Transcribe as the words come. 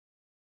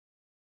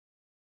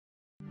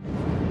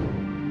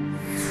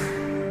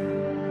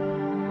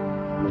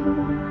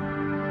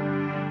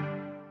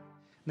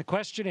The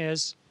question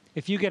is,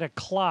 if you get a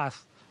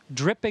cloth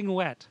dripping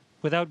wet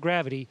without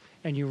gravity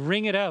and you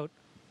wring it out,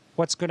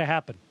 what's going to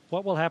happen?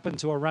 What will happen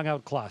to a wrung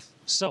out cloth?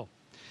 So,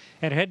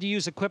 and I had to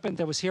use equipment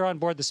that was here on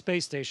board the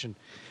space station.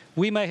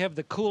 We may have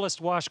the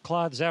coolest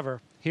washcloths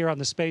ever here on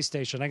the space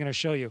station. I'm going to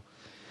show you.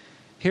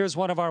 Here's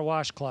one of our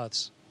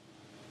washcloths.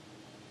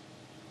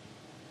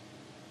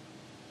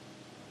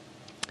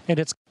 And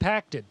it's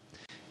compacted.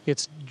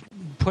 It's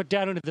put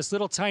down into this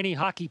little tiny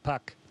hockey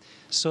puck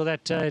so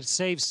that it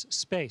saves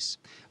space.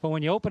 But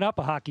when you open up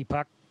a hockey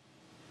puck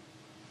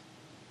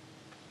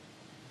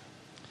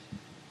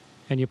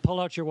and you pull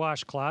out your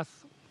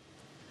washcloth,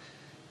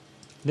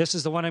 this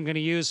is the one I'm going to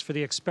use for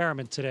the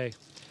experiment today.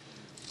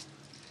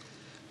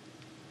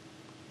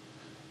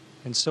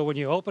 And so when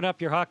you open up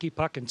your hockey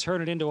puck and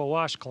turn it into a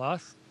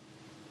washcloth,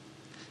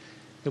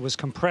 it was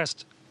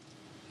compressed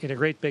in a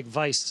great big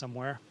vise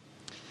somewhere.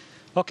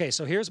 Okay,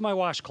 so here's my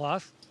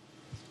washcloth,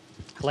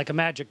 like a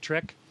magic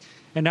trick.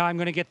 And now I'm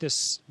going to get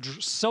this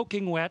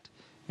soaking wet,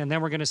 and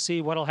then we're going to see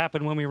what will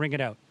happen when we wring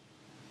it out.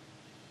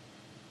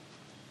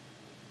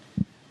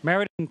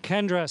 Meredith and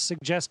Kendra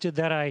suggested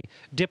that I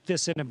dip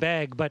this in a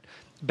bag, but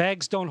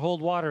bags don't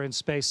hold water in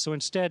space, so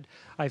instead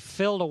I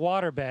filled a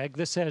water bag.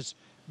 This has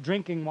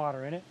drinking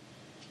water in it.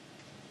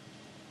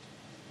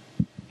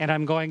 And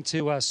I'm going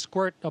to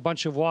squirt a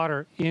bunch of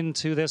water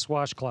into this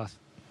washcloth.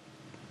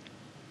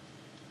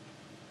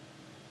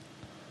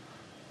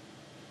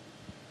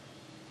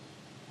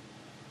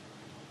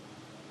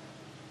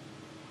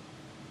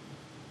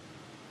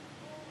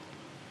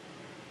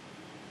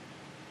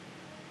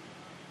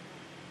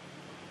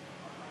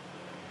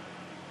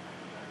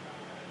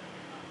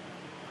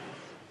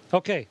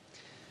 Okay,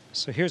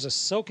 so here's a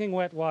soaking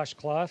wet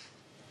washcloth.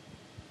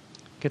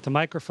 Get the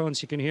microphone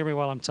so you can hear me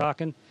while I'm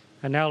talking.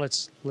 And now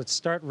let's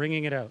start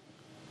wringing it out.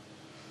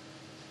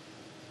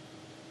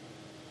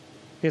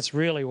 It's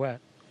really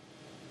wet.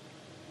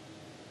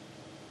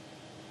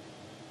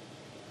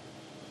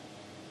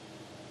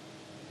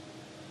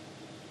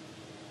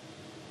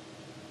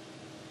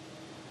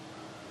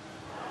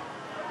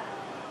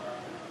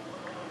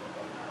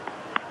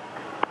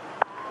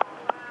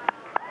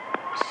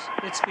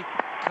 It's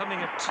becoming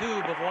a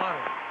tube of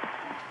water.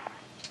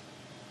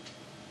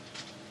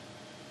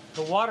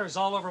 The water's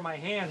all over my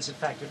hands, in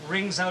fact. It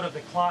wrings out of the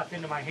cloth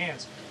into my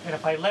hands. And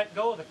if I let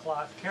go of the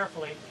cloth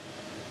carefully,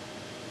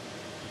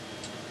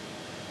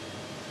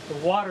 the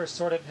water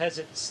sort of has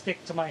it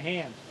stick to my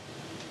hand.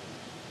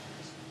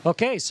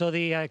 Okay, so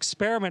the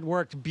experiment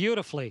worked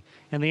beautifully.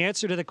 And the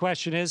answer to the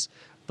question is,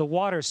 the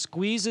water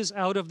squeezes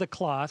out of the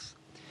cloth,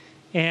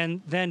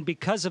 and then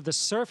because of the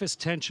surface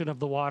tension of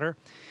the water,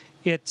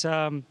 it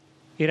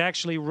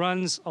actually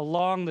runs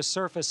along the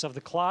surface of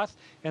the cloth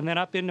and then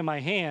up into my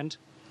hand,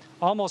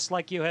 almost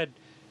like you had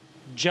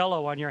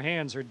Jell-O on your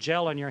hands or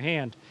gel on your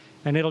hand,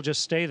 and it'll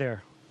just stay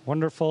there.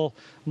 Wonderful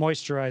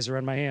moisturizer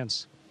on my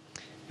hands.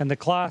 And the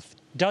cloth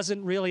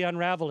doesn't really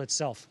unravel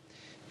itself.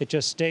 It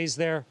just stays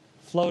there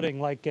floating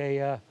like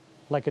a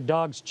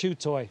dog's chew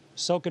toy,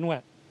 soaking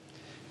wet.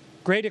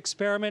 Great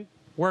experiment,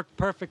 worked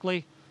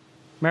perfectly.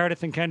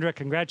 Meredith and Kendra,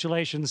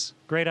 congratulations.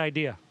 Great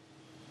idea.